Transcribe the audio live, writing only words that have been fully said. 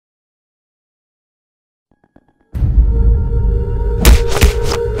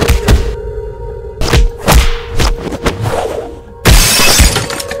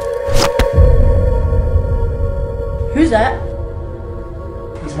that?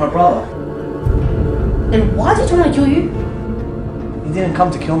 He's my brother. And why is he trying to kill you? He didn't come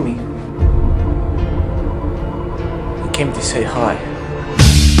to kill me. He came to say hi.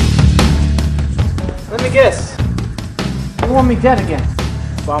 Let me guess. You want me dead again?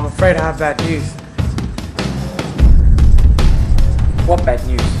 But I'm afraid I have bad news. What bad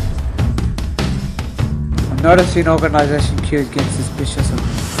news? I'm noticing Organization Q is getting suspicious of me.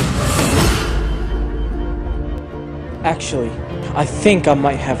 Actually, I think I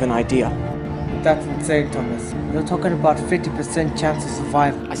might have an idea. That's insane, Thomas. You're talking about 50% chance of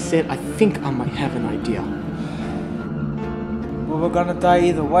survival. I said I think I might have an idea. Well, we're gonna die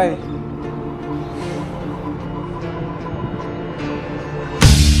either way.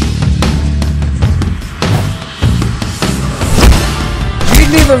 You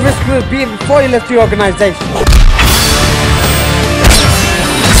didn't even risk your being before you left the organization.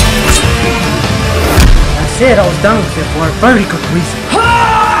 I said I was done with it for a very good reason.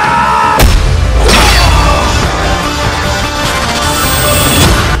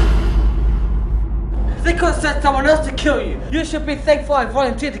 They could have sent someone else to kill you. You should be thankful I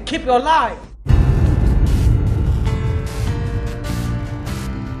volunteered to keep you alive.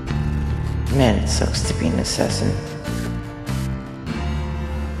 Man, it sucks to be an assassin.